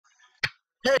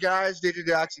Hey guys, DJ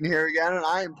Jackson here again, and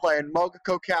I am playing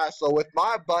Mogoko Castle with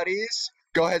my buddies.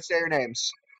 Go ahead, say your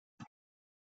names.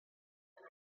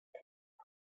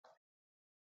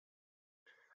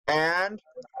 And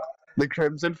the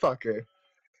Crimson Fucker.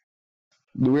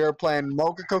 We are playing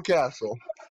Mogoko Castle.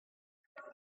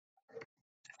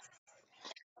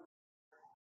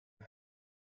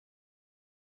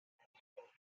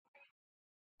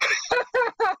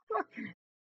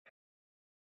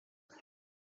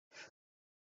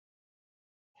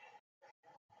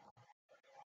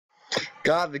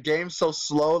 God, the game's so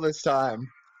slow this time.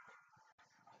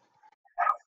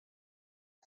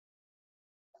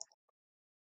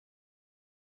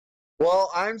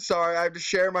 Well, I'm sorry, I have to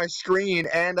share my screen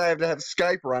and I have to have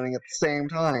Skype running at the same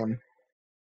time.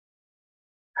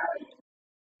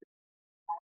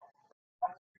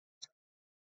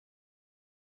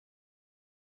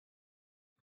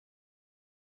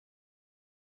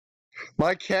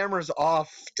 My camera's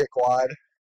off, dickwad.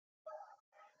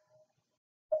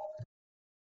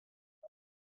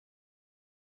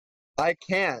 I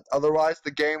can't, otherwise the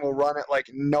game will run at like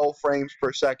no frames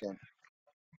per second.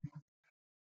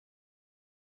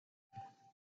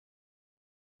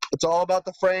 It's all about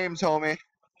the frames, homie.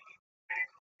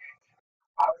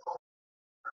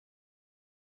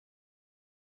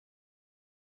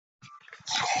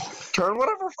 Turn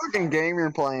whatever fucking game you're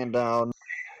playing down.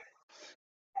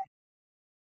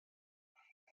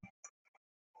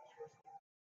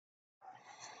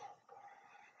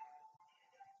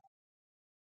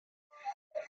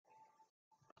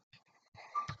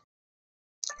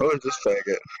 Who is this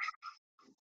faggot?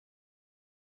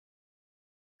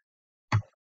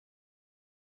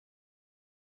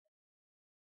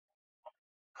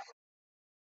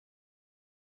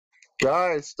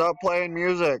 Guys, stop playing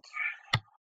music.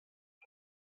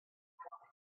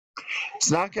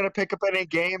 It's not going to pick up any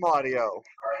game audio.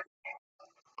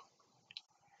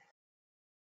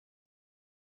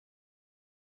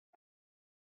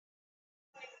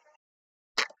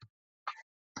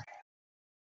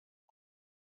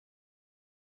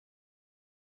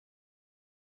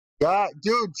 God,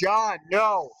 dude, John,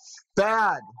 no.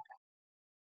 Bad.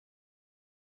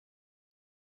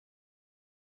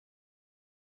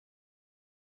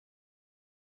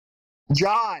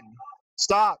 John,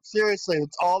 stop. Seriously,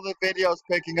 it's all the videos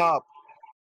picking up.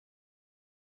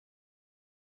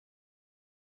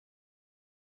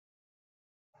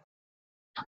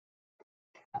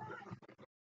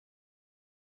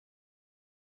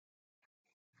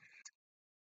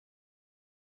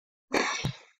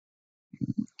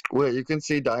 Wait, you can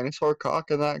see dinosaur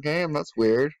cock in that game? That's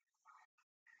weird.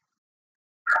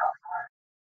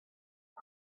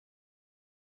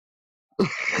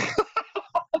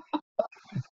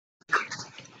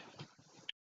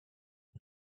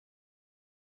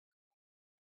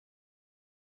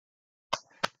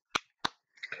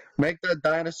 Make that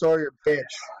dinosaur your bitch.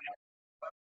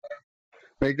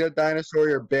 Make that dinosaur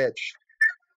your bitch.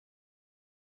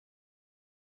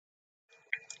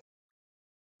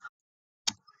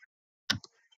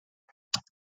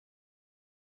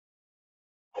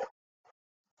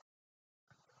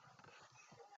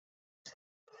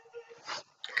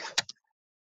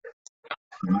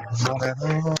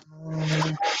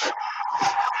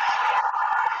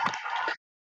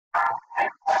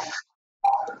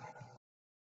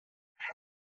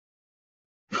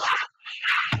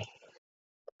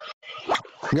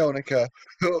 Yo, Nika,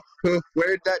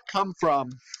 where'd that come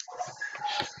from?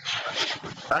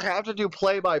 I have to do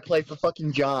play-by-play for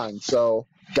fucking John, so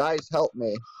guys, help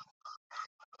me.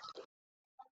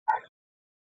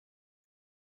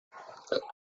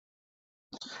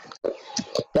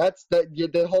 That's that.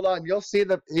 Hold on, you'll see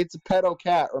that it's a pedo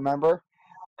cat. Remember?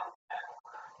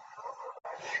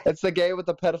 It's the gay with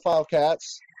the pedophile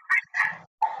cats.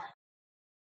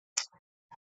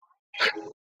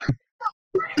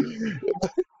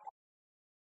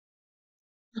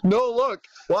 No, look,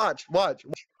 watch.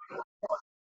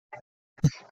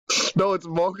 No, it's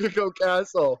Mogoko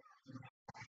Castle.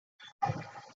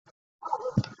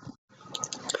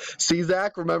 See,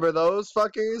 Zach, remember those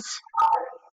fuckers?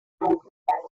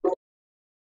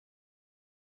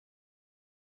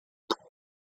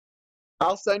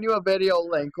 I'll send you a video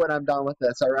link when I'm done with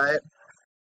this, alright?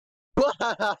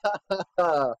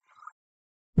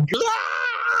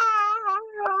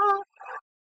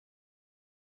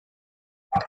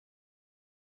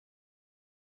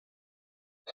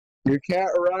 You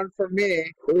can't run from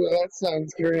me. Ooh, that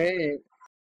sounds great.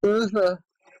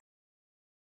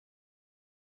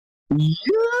 Yeah!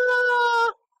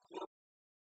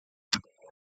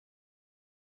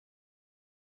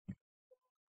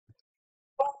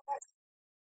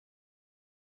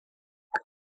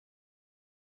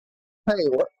 Hey,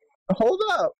 what? Hold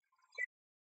up.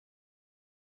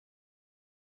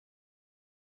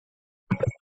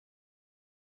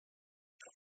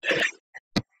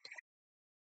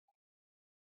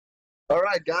 All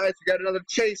right, guys, we got another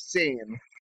chase scene.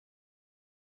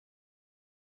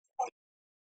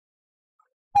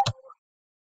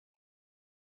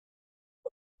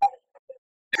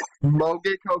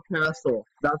 Mogeko Castle.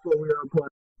 That's what we are playing.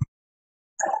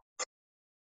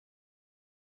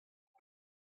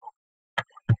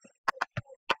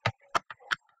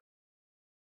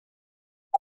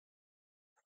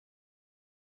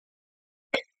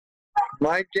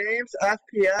 My game's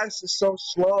FPS is so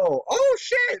slow. Oh,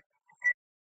 shit!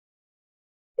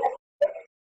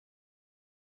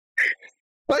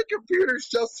 My computer's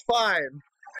just fine.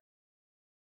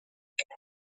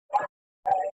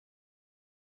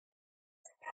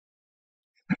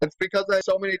 It's because I have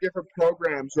so many different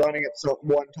programs running at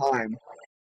one time.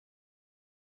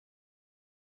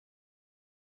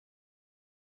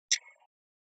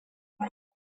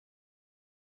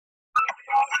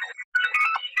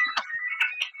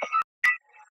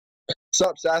 What's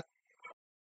up, Seth?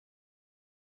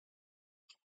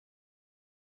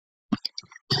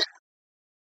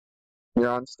 You're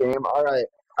on Steam? Alright.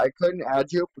 I couldn't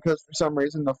add you because for some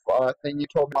reason the thing you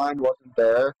told me mine wasn't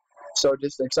there. So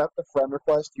just accept the friend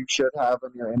request you should have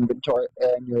in your inventory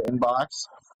in your inbox.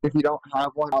 If you don't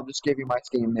have one, I'll just give you my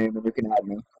Steam name and you can add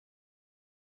me.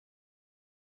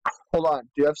 Hold on.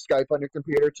 Do you have Skype on your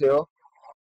computer too?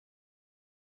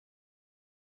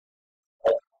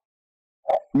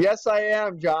 Yes, I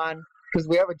am, John. Because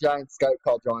we have a giant Skype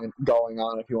call going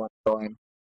on if you want to join.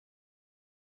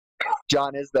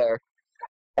 John is there.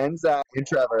 And Zach and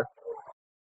Trevor.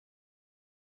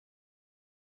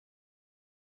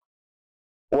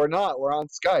 We're not. We're on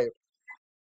Skype.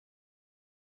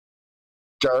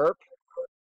 Derp.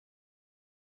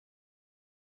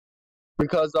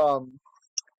 Because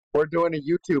we're doing a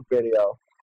YouTube video.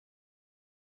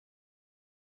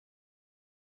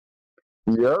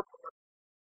 Yep.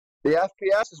 The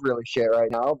FPS is really shit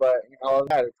right now, but you know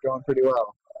that it's going pretty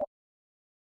well.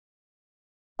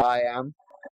 I am.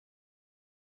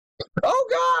 Oh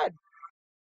God!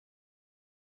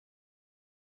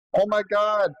 Oh my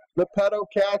God! The pedo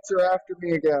cats are after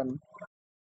me again.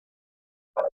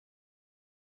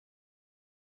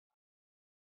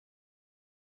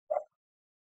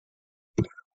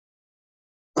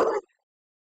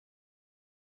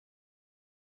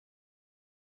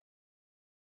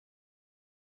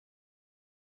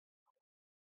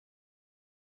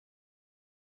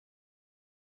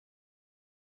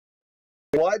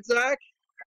 What, Zach?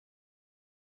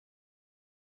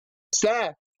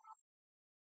 Seth,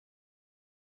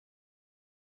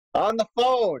 on the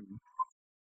phone.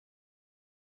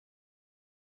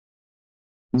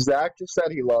 Zach just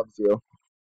said he loves you.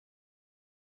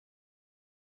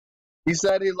 He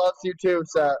said he loves you too,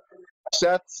 Seth.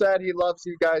 Seth said he loves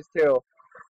you guys too.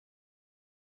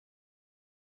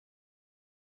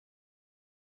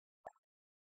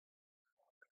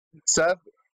 Seth,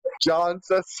 John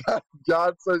says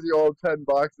you owe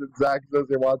 $10 and Zach says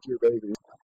he wants your babies.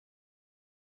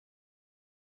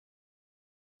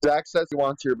 Zach says he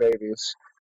wants your babies.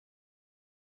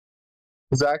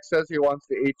 Zach says he wants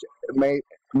to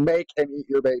make and eat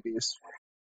your babies.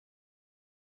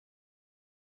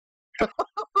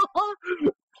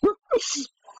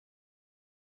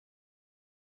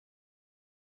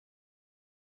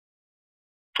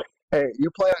 Hey,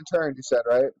 you play on turns, you said,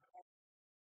 right?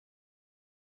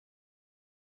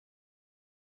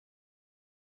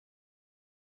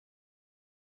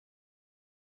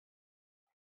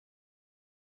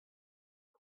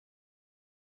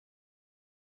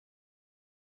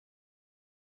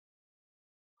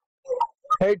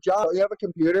 Hey, John, you have a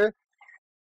computer?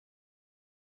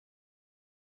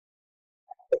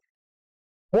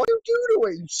 What do you do to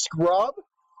it, you scrub?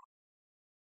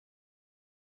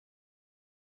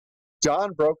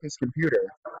 John broke his computer.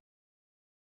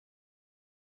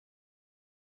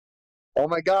 Oh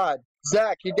my God.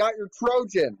 Zach, you got your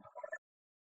Trojan.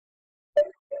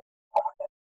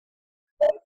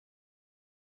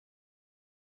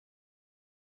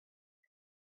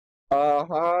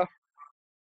 Uh-huh.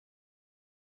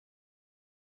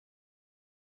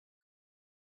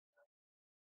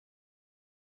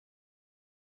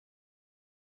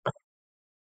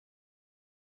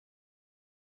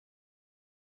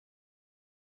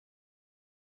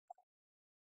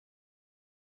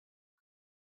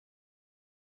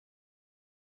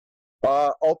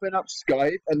 Open up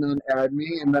Skype and then add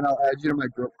me, and then I'll add you to my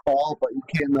group call, but you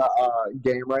can't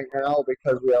game right now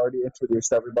because we already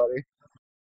introduced everybody.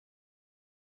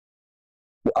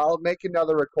 I'll make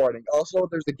another recording. Also,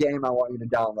 there's a game I want you to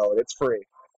download. It's free.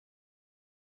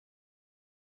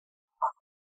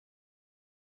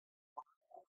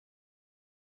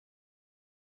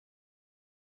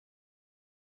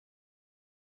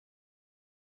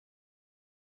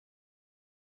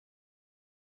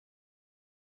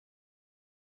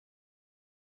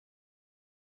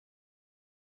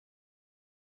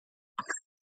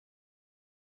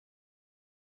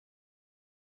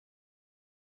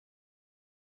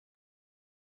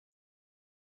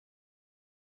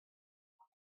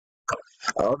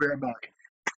 I'll be right back.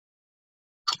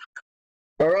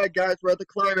 All right, guys, we're at the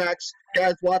climax.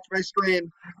 Guys, watch my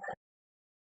screen.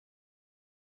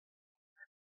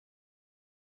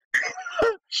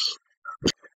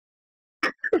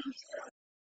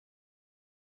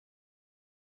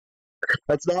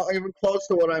 That's not even close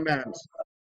to what I meant.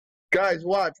 Guys,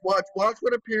 watch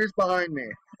what appears behind me.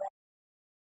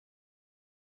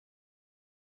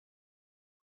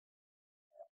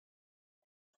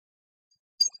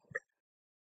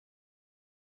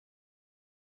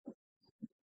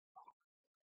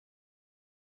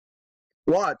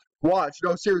 Watch.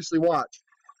 No, seriously, watch.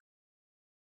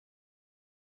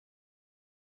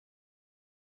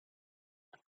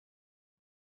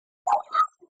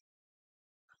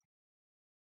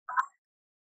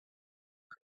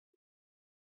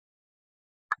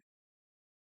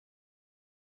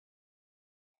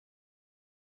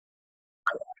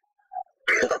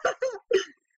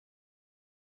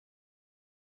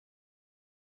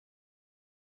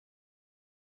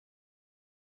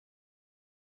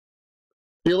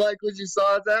 You like what you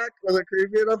saw, Zach? Was it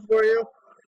creepy enough for you?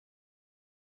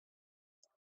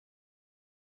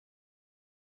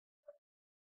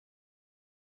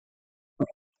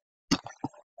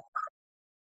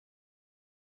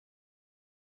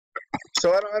 So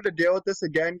I don't have to deal with this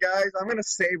again, guys. I'm gonna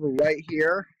save right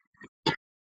here.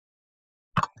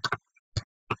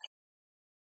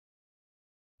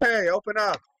 Hey, open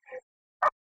up.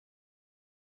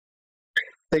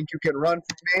 Think you can run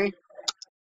from me?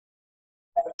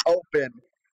 Open.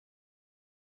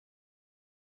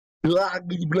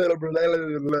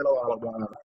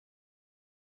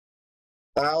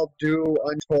 I'll do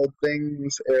untold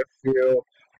things if you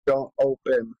don't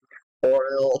open,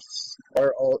 or else,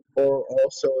 or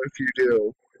also if you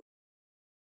do.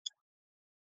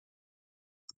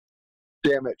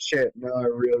 Damn it, shit! No, I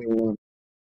really want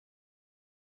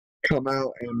come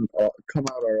out and come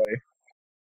out already.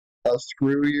 I'll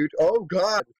screw you. Oh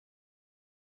God!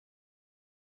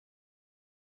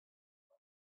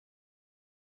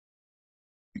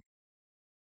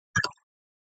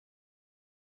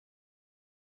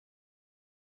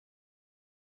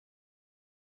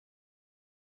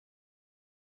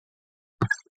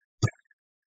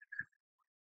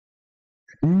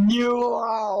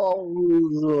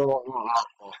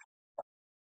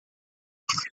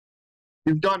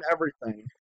 You've done everything.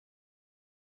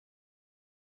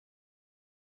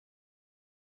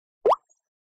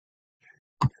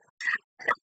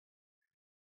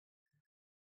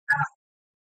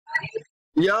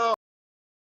 Yo.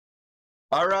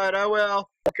 All right, I will.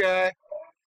 Okay.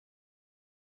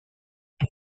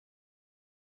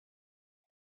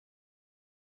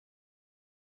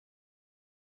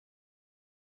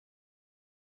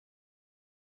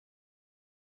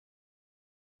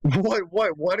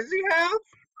 What does he have?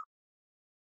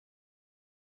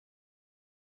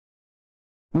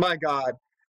 My God.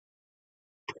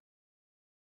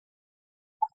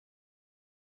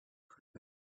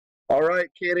 All right,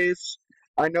 kiddies.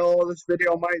 I know this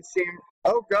video might seem.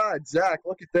 Oh God, Zach,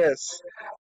 look at this.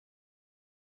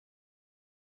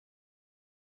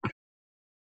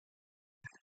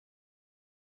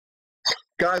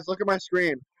 Guys, look at my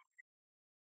screen.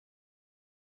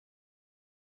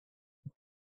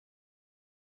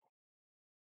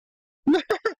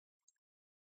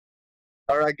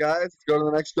 All right, guys, let's go to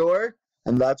the next door,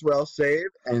 and that's where I'll save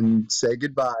and say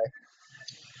goodbye.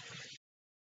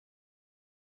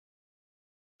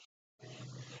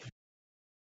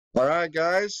 All right,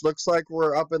 guys, looks like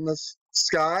we're up in the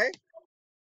sky.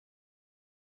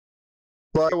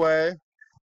 By the way,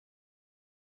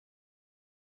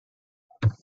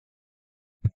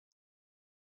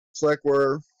 looks like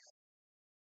we're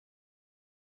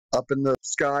up in the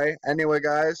sky. Anyway,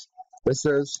 guys, this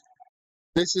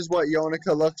is what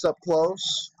Yonica looks up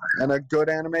close and a good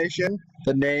animation.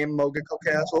 The name Mogiko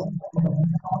Castle.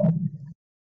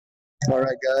 All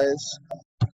right, guys.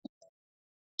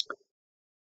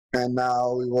 And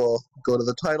now we will go to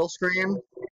the title screen.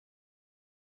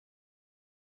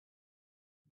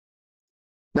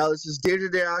 Now this is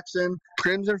Day-to-Day Action,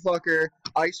 Crimson Fucker,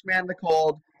 Iceman the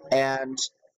Cold, and